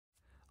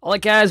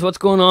Alright guys, what's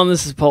going on?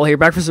 This is Paul here,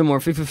 back for some more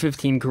FIFA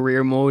 15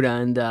 career mode,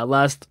 and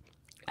last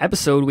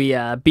episode we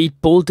beat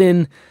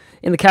Bolton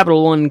in the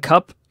Capital One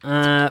Cup.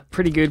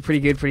 Pretty good.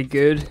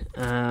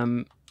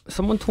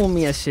 Someone told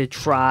me I should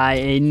try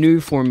a new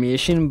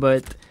formation,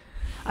 but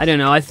I don't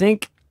know. I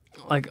think,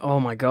 like, oh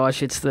my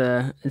gosh, it's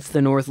the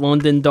North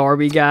London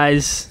derby,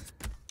 guys.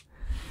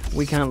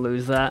 We can't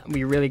lose that.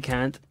 We really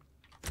can't.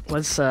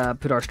 Let's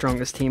put our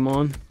strongest team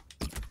on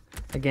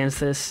against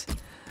this.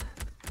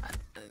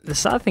 The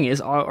sad thing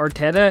is,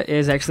 Arteta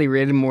is actually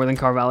rated more than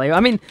Carvalho. I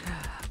mean,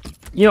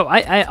 you know,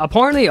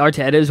 apparently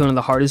Arteta is one of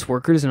the hardest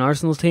workers in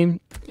Arsenal's team.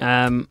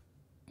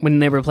 When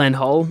they were playing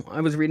Hull,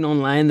 I was reading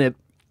online that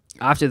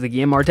after the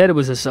game, Arteta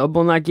was a sub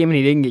on that game and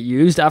he didn't get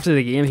used. After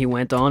the game, he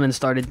went on and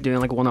started doing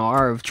like 1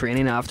 hour of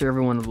training after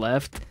everyone had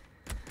left.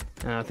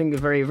 I think a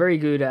very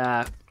good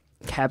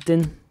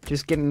captain.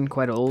 Just getting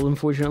quite old,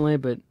 unfortunately,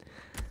 but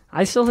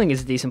I still think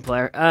he's a decent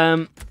player.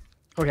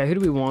 Okay, who do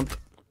we want?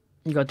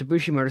 You got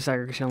Debussy,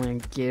 Mertesacker, Koscielny,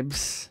 and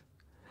Gibbs.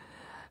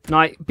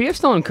 Now,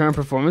 based on current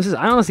performances,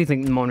 I honestly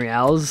think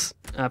Monreal's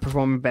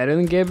performing better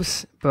than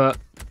Gibbs, but,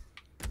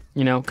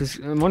 you know, because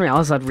Monreal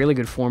has had really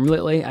good form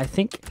lately. I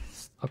think,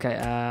 okay,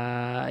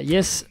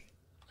 yes.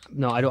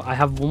 No, I don't. I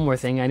have one more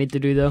thing I need to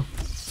do, though.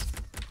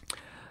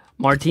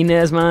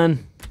 Martinez,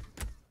 man.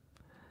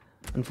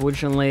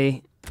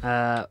 Unfortunately,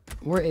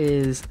 where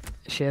is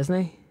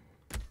Chesney?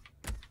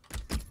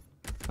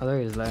 Oh, there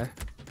he is there.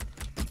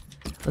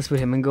 Let's put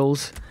him in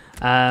goals.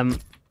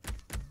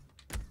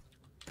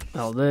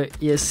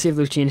 Yes, save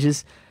those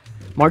changes.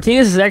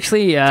 Martinez is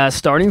actually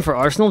starting for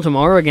Arsenal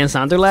tomorrow against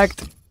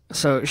Anderlecht,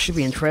 so it should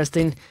be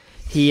interesting.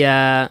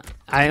 I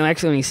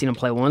actually only seen him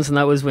play once, and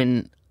that was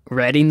when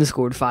Reading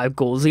scored 5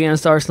 goals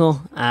against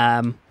Arsenal.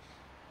 But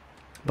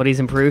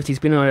he's improved. He's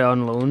been out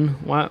on loan.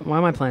 Why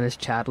am I playing as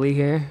Chadley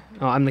here?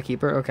 Oh, I'm the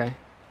keeper. Okay.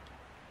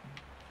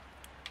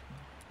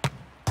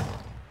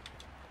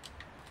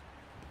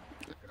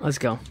 Let's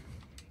go.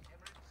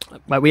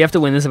 But we have to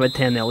win this about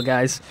 10-0,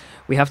 guys.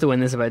 We have to win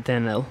this about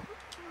 10-0.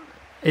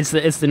 It's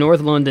the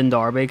North London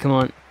derby. Come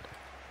on.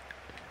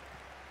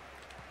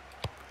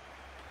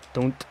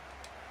 Don't.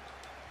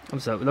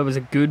 That was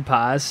a good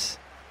pass.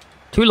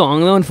 Too long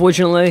though,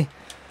 unfortunately.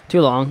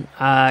 Too long.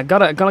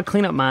 Gotta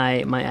clean up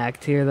my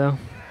act here though.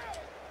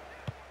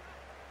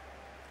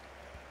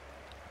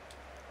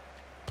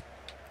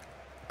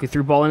 Go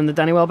through ball into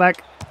Danny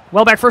Welbeck.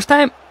 Welbeck first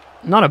time.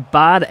 Not a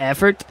bad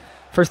effort.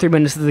 First 3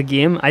 minutes of the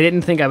game, I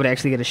didn't think I would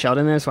actually get a shot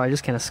in there, so I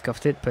just kind of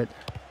scuffed it, but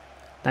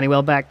Danny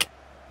Welbeck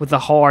with the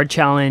hard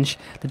challenge.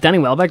 Did Danny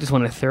Welbeck just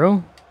want to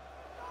throw?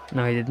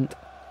 No, he didn't.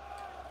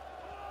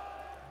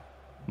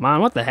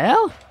 Man, what the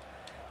hell?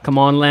 Come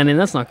on, Lennon,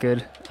 that's not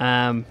good.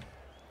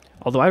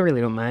 Although I really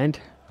don't mind.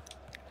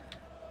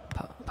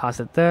 Pass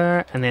it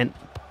there, and then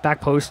back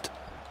post.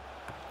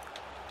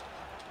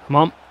 Come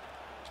on.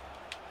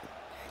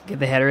 Get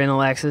the header in,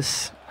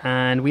 Alexis.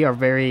 And we are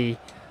very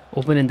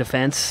open in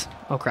defense.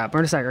 Oh crap,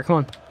 Mertesacker, come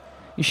on.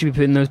 You should be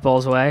putting those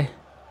balls away.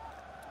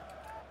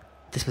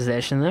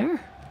 Dispossession there.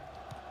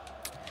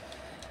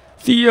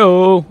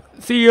 Theo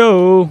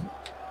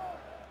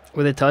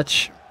with a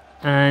touch.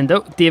 And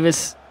oh,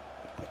 Davis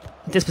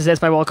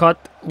dispossessed by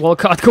Walcott.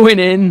 Walcott going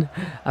in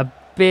a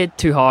bit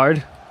too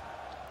hard.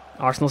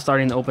 Arsenal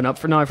starting to open up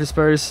for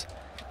Spurs.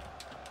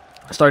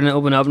 Starting to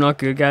open up, not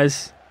good,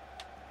 guys.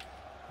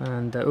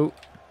 And oh,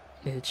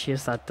 they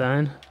chase that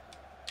down.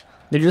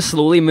 They're just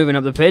slowly moving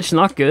up the pitch,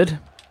 not good.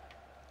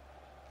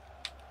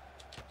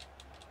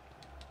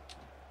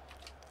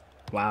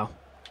 Wow.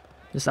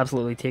 Just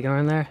absolutely taking her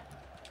in there.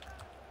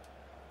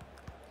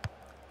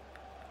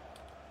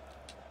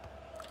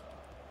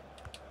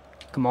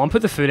 Come on,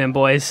 put the foot in,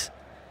 boys.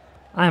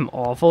 I am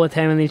awful at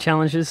timing these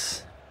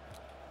challenges.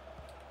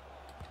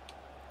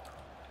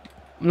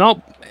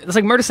 Nope. It's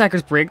like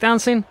Mertesacker's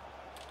breakdancing.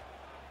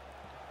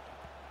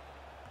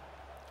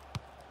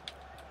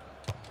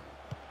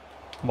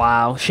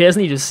 Wow.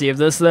 Chesney just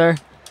saved us there.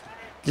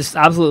 Just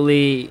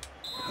absolutely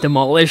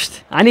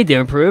demolished. I need to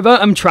improve.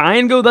 I'm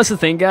trying, go. That's the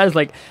thing, guys.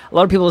 Like, a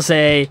lot of people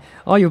say,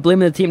 oh, you're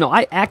blaming the team. No,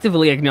 I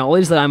actively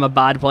acknowledge that I'm a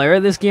bad player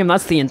at this game.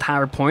 That's the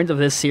entire point of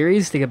this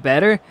series, to get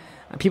better.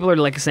 People are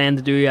like saying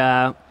to do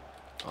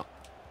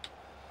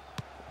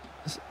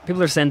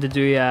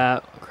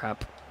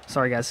crap.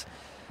 Sorry, guys.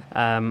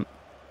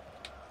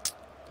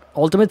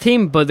 Ultimate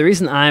Team, but the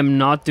reason I'm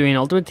not doing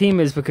Ultimate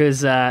Team is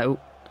because well,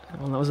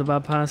 that was a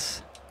bad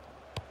pass.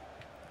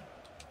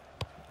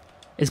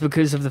 It's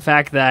because of the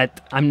fact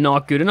that I'm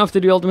not good enough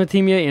to do Ultimate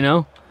Team yet, you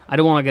know? I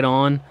don't want to get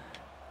on.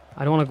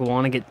 I don't want to go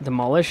on and get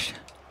demolished.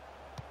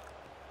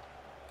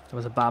 That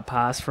was a bad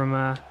pass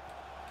from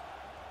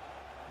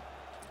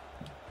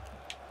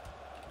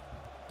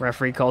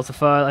referee calls the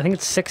foul. I think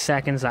it's 6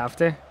 seconds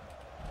after.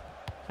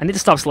 I need to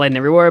stop sliding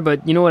everywhere,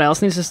 but you know what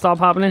else needs to stop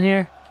happening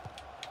here?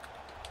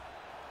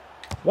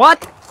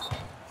 What?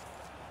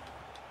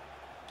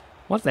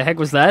 What the heck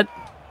was that?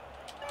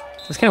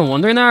 I was kind of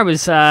wondering there. I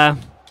was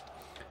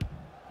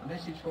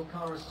Message for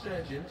Cara's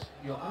surgeon.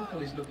 Your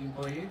uncle is looking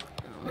for you.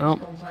 Well,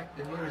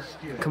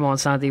 come on,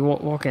 Sandy,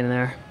 walk in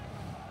there.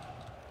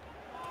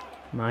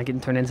 Man,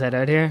 getting turned inside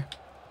out here.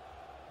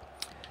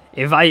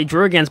 If I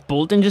drew against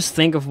Bolton, just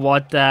think of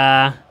what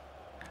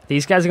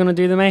these guys are going to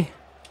do to me.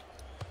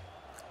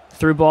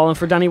 Through ball in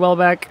for Danny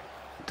Welbeck.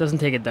 Doesn't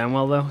take it down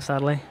well, though,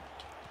 sadly.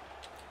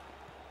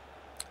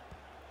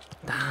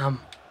 Damn.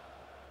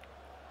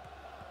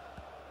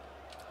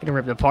 Getting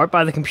ripped apart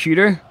by the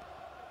computer.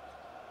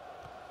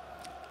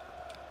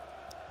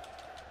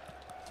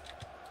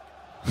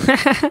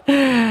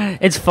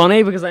 It's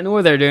funny because I know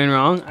what they're doing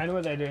wrong.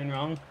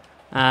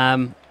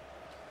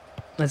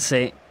 Let's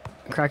see.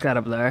 Crack that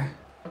up there.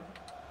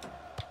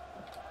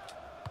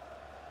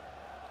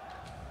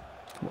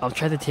 I'll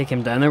try to take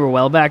him down there. We're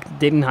well back.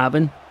 Didn't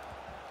happen.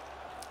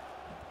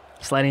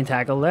 Sliding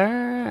tackle there.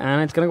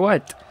 And it's going to go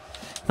out.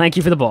 Thank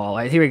you for the ball. All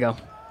right, here we go.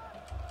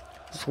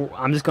 So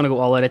I'm just going to go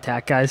all out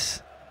attack,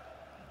 guys.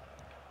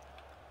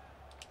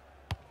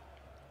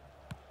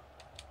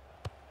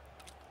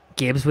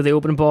 Gibbs with the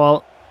open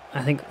ball.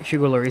 I think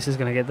Hugo Lloris is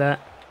going to get that.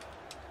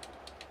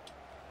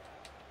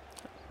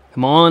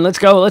 Come on, let's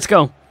go, let's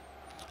go.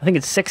 I think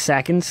it's 6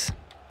 seconds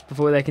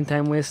before they can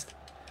time waste.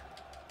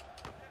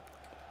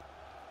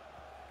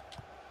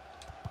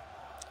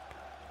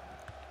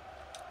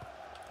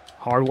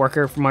 Hard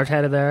worker from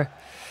Arteta there.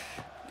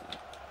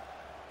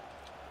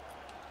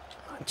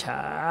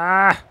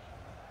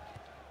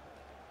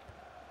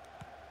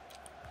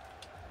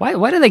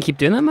 Why do they keep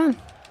doing that, man?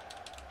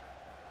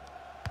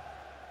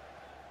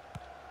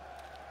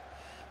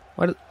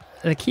 Why do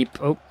they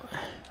keep... Oh,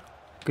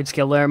 good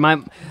skill there.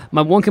 My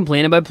one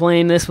complaint about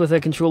playing this with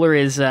a controller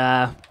is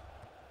I'm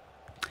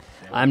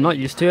not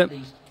used to it.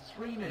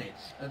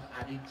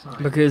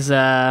 Because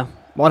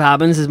what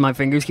happens is my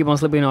fingers keep on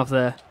slipping off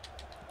the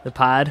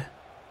pad.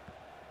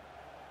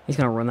 He's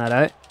going to run that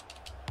out.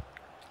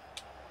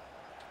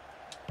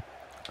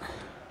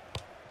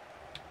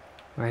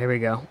 Alright, here we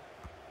go.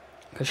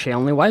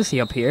 Koscielny, why is he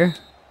up here?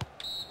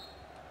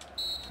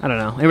 I don't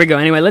know. Here we go.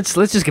 Anyway, let's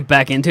just get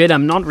back into it.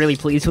 I'm not really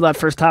pleased with that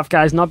first half,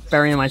 guys. Not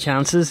burying my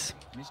chances.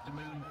 Mr.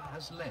 Moon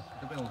has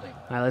left the building.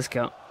 Alright, let's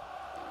go.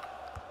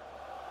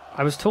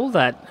 I was told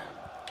that...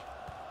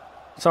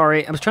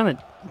 Sorry, I was trying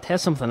to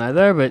test something out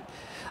there, but...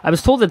 I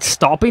was told that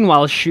stopping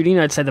while shooting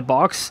outside the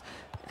box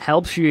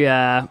helps you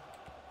a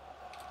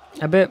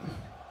bit.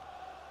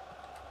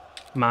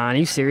 Man, are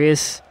you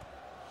serious?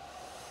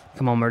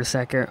 Come on,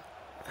 Mertesacker.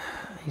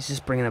 He's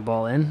just bringing the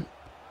ball in.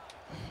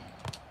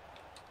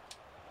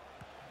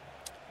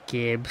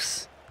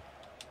 Gibbs.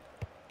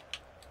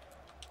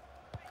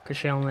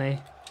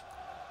 Koscielny.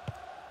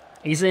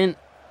 He's in.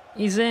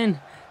 He's in.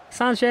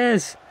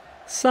 Sanchez.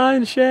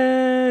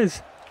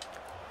 Sanchez.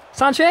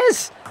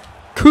 Sanchez.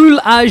 Cool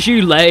as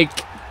you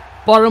like.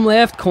 Bottom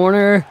left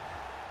corner.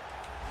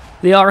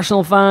 The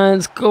Arsenal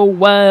fans go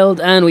wild,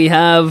 and we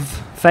have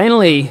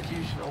finally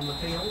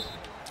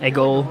a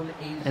goal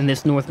in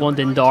this North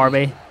London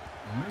derby.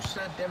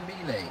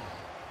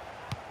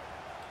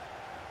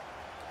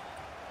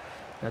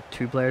 Got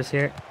two players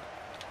here.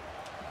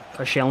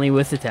 Koscielny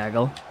with the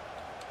tackle.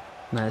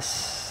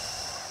 Nice.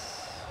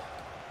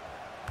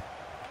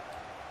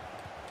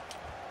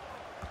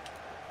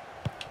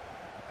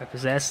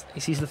 Possessed. He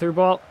sees the through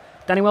ball.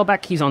 Danny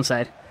Welbeck, he's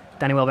onside.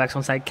 Danny Welbeck's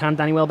onside. Can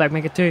Danny Welbeck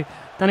make it two?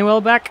 Danny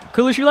Welbeck,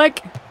 cool as you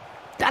like.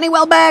 Danny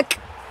Welbeck!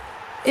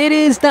 It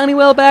is Danny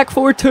Welbeck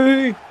for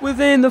 2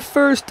 within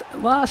the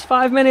last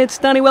 5 minutes.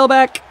 Danny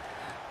Welbeck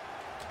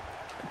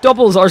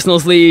doubles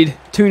Arsenal's lead.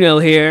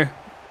 2-0 here.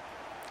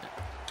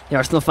 The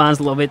Arsenal fans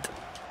love it.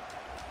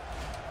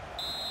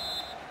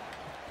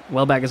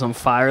 Welbeck is on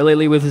fire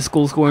lately with his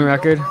goal scoring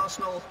record.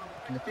 Arsenal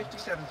in the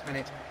 57th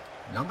minute,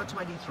 number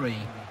 23,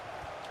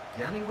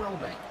 Danny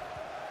Welbeck.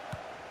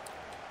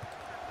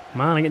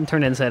 Man, I'm getting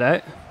turned inside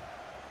out.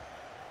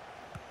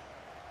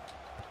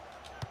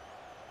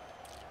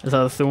 Is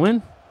that a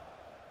throw-in?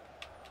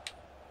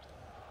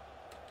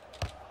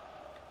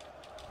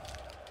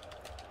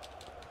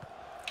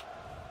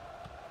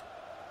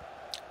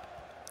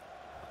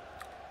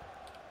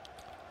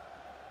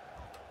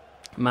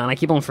 Man, I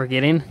keep on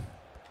forgetting.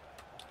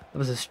 That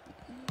was a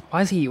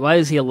why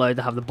is he allowed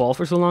to have the ball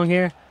for so long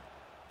here?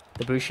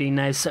 The Bushi,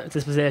 nice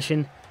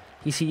dispossession.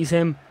 He sees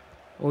him.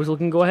 Always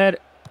looking to go ahead.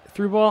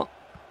 Through ball.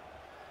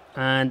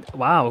 And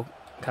wow,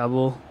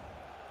 Kabul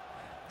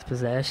is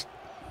possessed.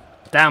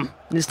 Damn,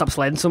 I need to stop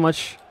sliding so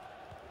much.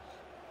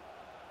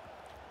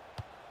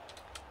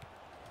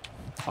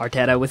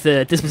 Arteta with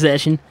the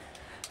dispossession.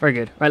 Very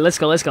good. Right, let's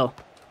go, let's go.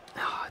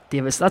 Oh,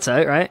 Davis, that's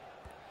out, right?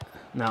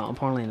 No,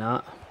 apparently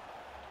not.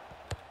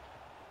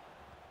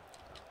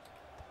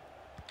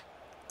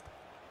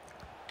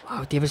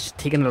 Wow, Davis just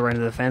taking it around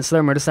the defense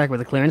there. Mertesacker with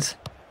the clearance.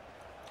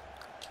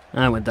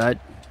 I went out.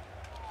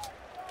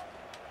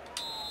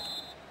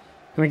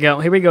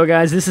 Here we go,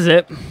 guys. This is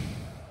it.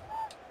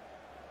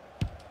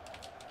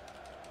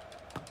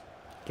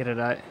 Get it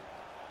out.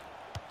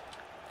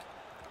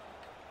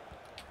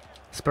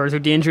 Spurs are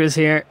dangerous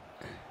here.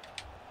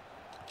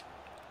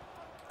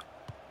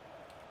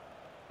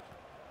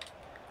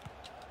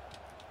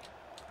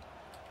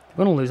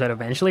 They're going to lose that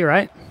eventually,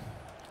 right?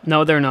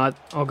 No, they're not.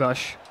 Oh,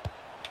 gosh.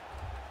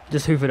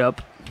 Just hoof it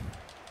up.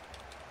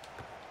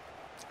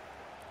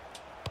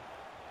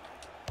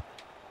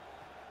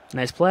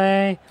 Nice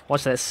play.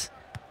 Watch this.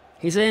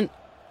 He's in.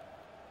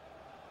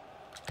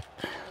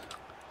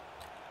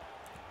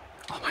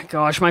 Oh my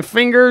gosh, my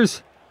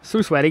fingers.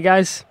 So sweaty,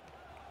 guys.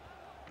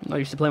 I'm not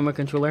used to playing with a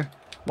controller.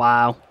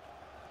 Wow.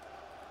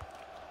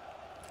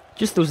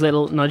 Just those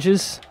little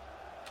nudges.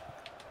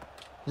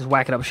 Just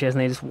whack it up,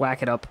 Chesney. Just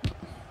whack it up.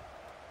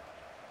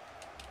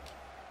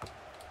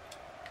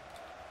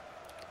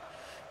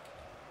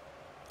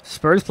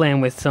 Spurs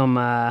playing with some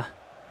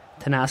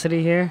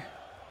tenacity here.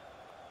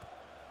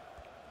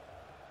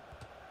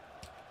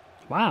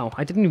 Wow,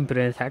 I didn't even put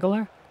in a tackle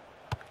there.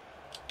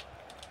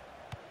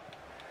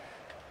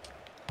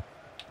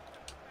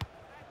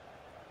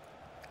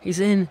 He's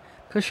in.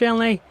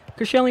 Koscielny.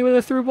 Koscielny with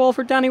a through ball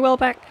for Danny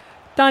Welbeck.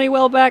 Danny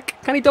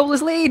Welbeck. Can he double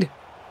his lead?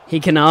 He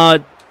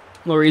cannot.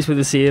 Lloris with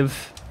a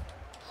save.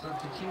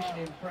 Substitution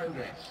in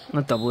progress.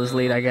 Not double his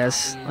lead, I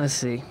guess. Let's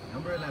see.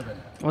 Number 11.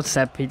 What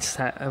set piece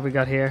have we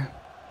got here?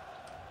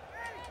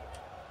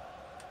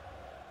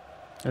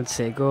 Let's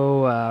see.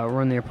 Go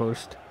run near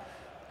post.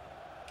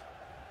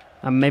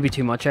 Maybe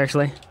too much,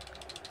 actually.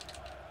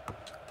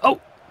 Oh!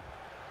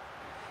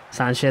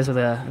 Sanchez with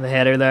the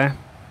header there.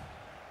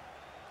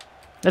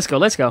 Let's go,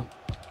 let's go.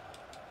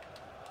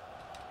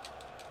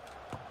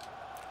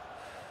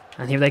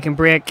 And here they can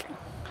break.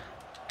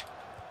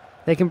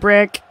 They can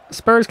break.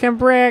 Spurs can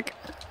break.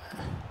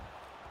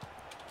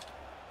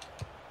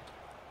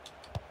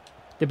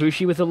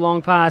 Debussy with a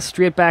long pass,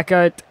 straight back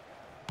out.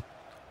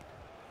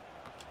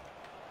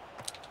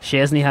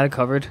 Chesney had it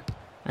covered.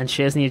 And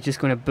Chesney is just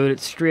going to boot it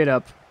straight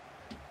up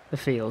the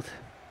field.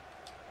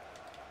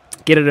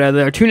 Get it out of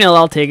there. 2-0,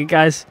 I'll take it,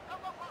 guys.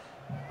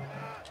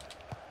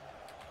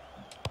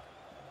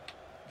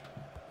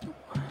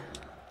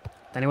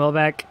 Danny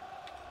Welbeck.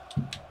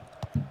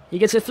 He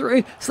gets it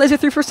through. Slides it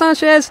through for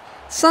Sanchez.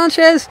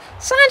 Sanchez.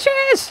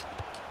 Sanchez!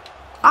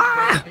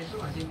 Ah!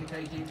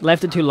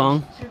 Left it too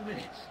long. 2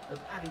 minutes of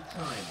added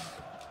time.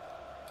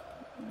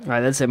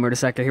 Alright, that's it,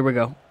 Mertesacker. Here we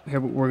go. Here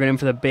we're going in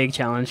for the big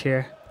challenge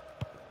here.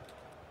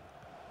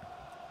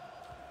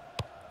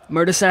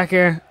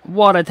 Mertesacker.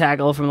 What a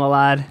tackle from the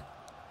lad.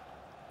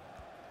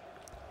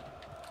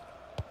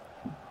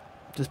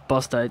 Just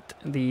bust out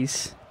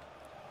these.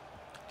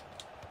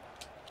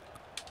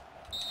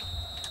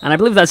 And I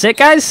believe that's it,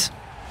 guys.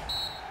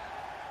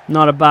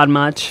 Not a bad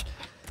match.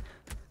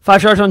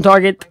 5 shots on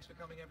target.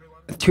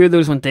 2 of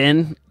those went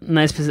in.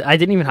 Nice. I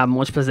didn't even have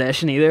much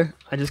possession either.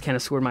 I just kind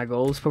of scored my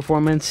goals.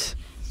 Performance.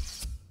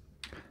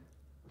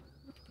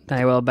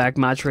 Danny Welbeck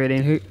match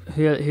rating.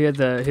 Who had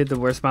the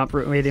worst map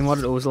rating? What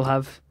did Ozil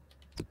have?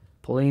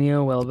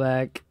 Paulinho,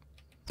 Welbeck.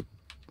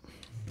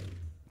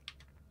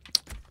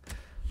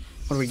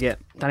 What do we get?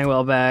 Danny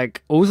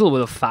Welbeck. Ozil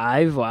with a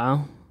 5.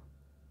 Wow.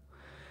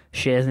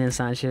 Chesney and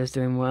Sanchez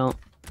doing well.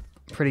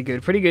 Pretty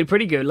good, pretty good,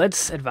 pretty good.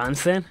 Let's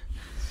advance then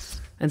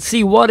and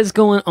see what is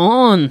going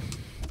on.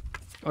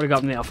 What I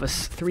got in the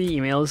office? 3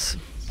 emails.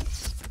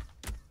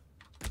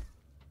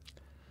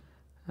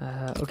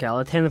 Okay, I'll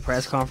attend the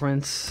press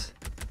conference.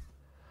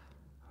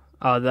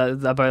 Oh,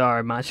 about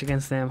our match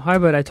against them. How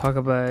about I talk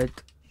about...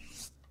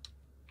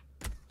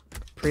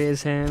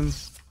 praise him.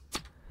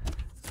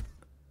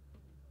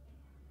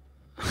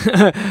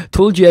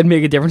 Told you I'd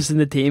make a difference in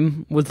the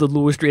team. Was the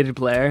lowest rated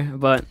player,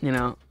 but you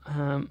know,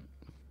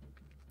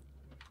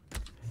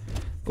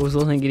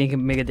 Ozil thinking he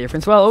can make a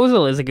difference. Well,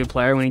 Ozil is a good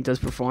player when he does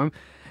perform.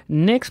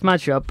 Next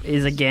matchup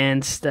is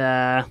against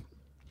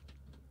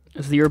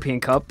it's the European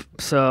Cup,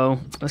 so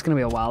that's gonna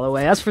be a while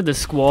away. As for the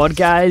squad,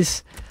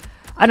 guys,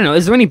 I don't know.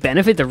 Is there any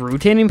benefit to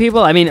rotating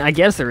people? I mean, I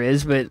guess there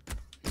is, but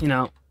you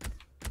know,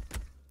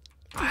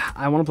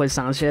 I want to play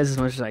Sanchez as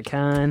much as I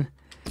can.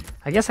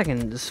 I guess I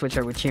can just switch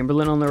out with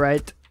Chamberlain on the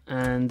right,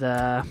 and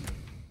I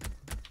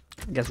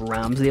guess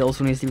Ramsey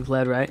also needs to be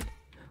played, right?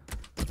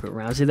 Put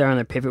Ramsey there on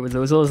the pivot with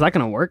Ozil. Is that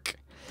going to work?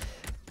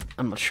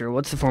 I'm not sure.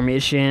 What's the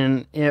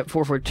formation? Yeah,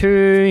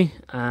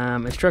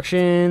 4-4-2.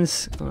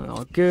 Instructions.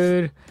 All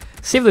good.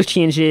 Save those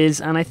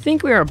changes, and I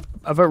think we are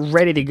about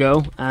ready to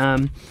go.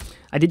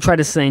 I did try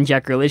to sign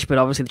Jack Grealish, but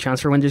obviously the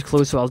transfer window is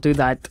closed, so I'll do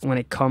that when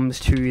it comes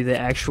to the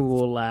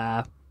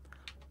actual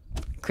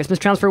Christmas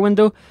transfer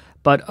window.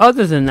 But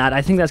other than that,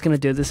 I think that's going to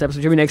do this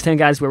episode. Join me next time,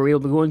 guys, where we'll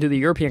be going to the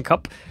European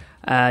Cup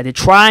to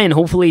try and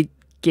hopefully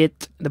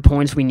get the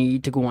points we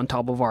need to go on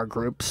top of our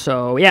group.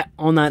 So, yeah,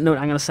 on that note,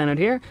 I'm going to sign out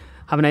here.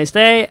 Have a nice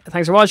day.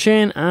 Thanks for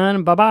watching,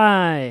 and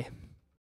bye-bye.